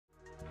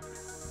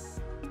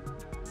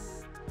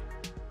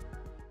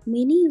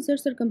Many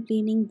users are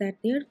complaining that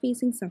they are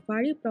facing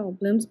Safari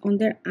problems on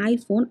their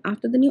iPhone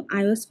after the new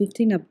iOS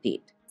 15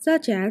 update,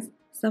 such as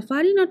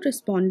Safari not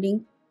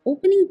responding,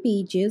 opening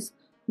pages,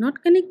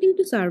 not connecting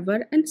to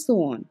server, and so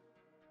on.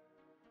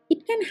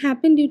 It can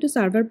happen due to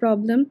server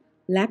problem,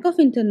 lack of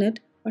internet,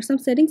 or some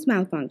settings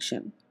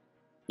malfunction.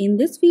 In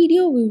this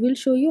video, we will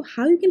show you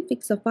how you can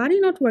fix Safari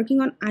not working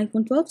on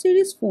iPhone 12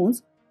 series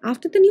phones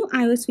after the new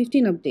iOS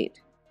 15 update.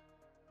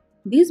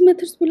 These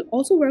methods will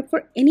also work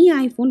for any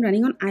iPhone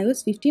running on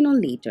iOS 15 or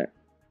later.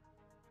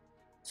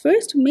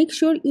 First, make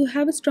sure you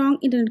have a strong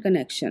internet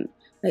connection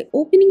by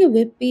opening a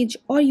web page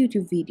or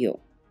YouTube video.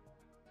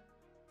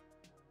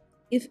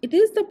 If it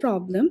is the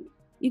problem,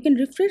 you can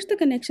refresh the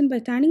connection by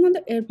turning on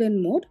the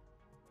airplane mode.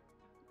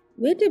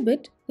 Wait a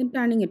bit, then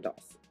turning it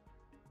off.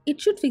 It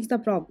should fix the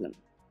problem.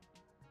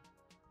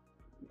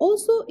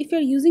 Also, if you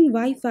are using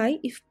Wi-Fi,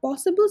 if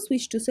possible,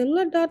 switch to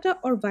cellular data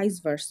or vice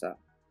versa.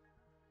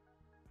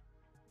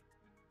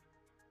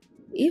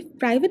 If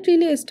private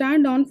relay is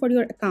turned on for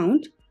your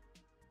account,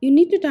 you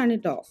need to turn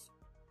it off.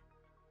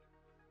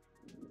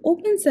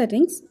 Open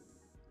Settings,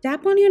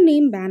 tap on your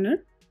name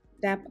banner,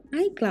 tap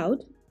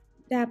iCloud,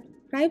 tap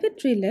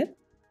Private Relay.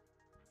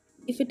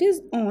 If it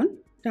is on,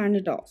 turn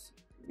it off.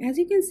 As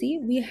you can see,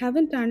 we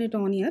haven't turned it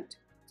on yet,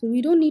 so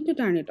we don't need to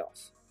turn it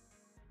off.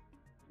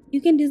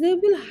 You can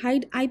disable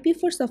Hide IP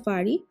for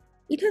Safari.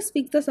 It has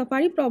fixed the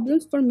Safari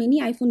problems for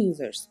many iPhone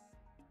users.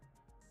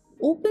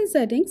 Open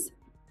Settings,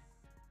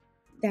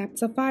 tap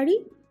Safari,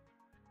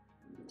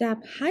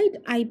 tap Hide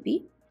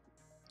IP,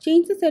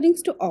 change the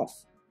settings to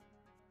off.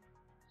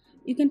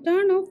 You can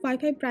turn off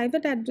Wi-Fi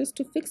private address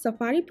to fix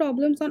Safari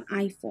problems on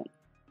iPhone.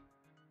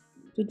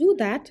 To do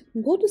that,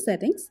 go to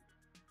Settings,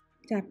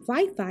 tap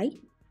Wi-Fi,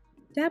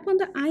 tap on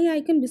the eye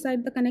icon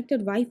beside the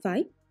connected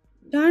Wi-Fi,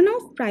 turn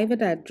off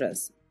private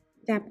address,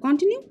 tap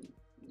Continue,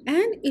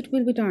 and it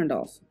will be turned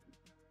off.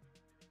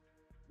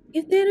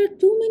 If there are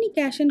too many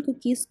cache and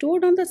cookies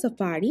stored on the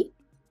Safari,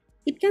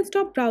 it can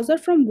stop browser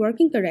from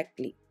working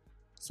correctly.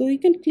 So you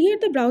can clear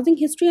the browsing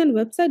history and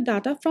website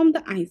data from the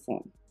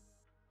iPhone.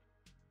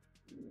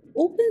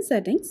 Open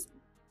Settings,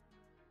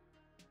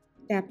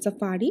 tap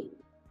Safari,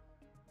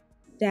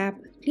 tap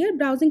Clear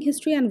Browsing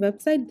History and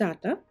Website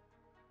Data,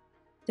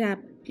 tap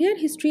Clear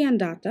History and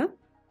Data,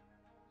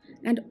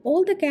 and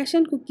all the cache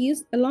and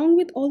cookies along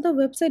with all the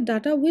website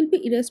data will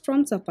be erased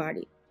from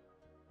Safari.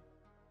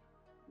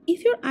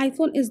 If your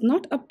iPhone is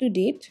not up to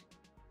date,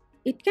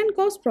 it can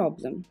cause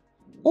problem.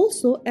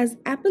 Also, as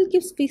Apple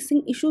keeps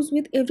fixing issues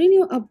with every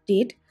new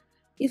update,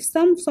 if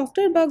some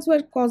software bugs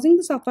were causing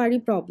the Safari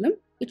problem,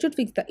 it should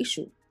fix the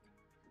issue.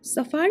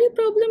 Safari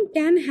problem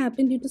can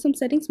happen due to some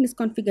settings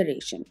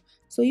misconfiguration,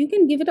 so you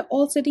can give it an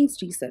all settings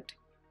reset.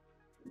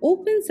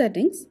 Open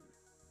Settings,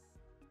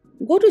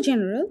 go to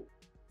General,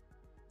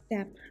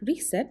 tap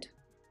Reset,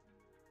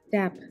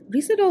 tap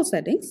Reset All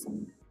Settings,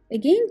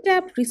 again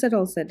tap Reset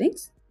All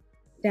Settings,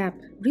 tap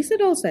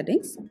Reset All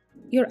Settings.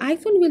 Your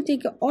iPhone will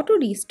take an auto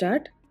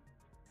restart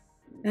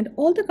and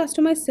all the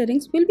customized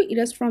settings will be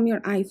erased from your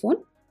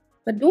iPhone.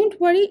 But don't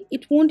worry,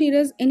 it won't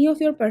erase any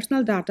of your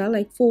personal data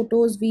like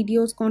photos,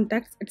 videos,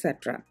 contacts,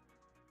 etc.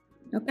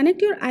 Now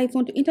connect your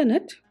iPhone to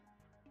internet,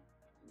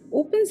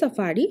 open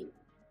Safari,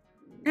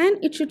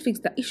 and it should fix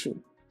the issue.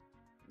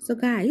 So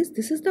guys,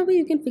 this is the way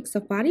you can fix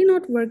Safari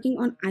not working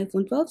on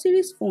iPhone 12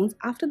 series phones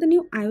after the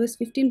new iOS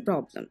 15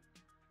 problem.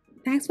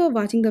 Thanks for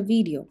watching the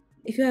video.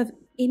 If you have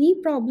any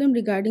problem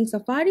regarding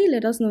Safari,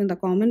 let us know in the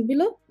comment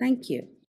below. Thank you.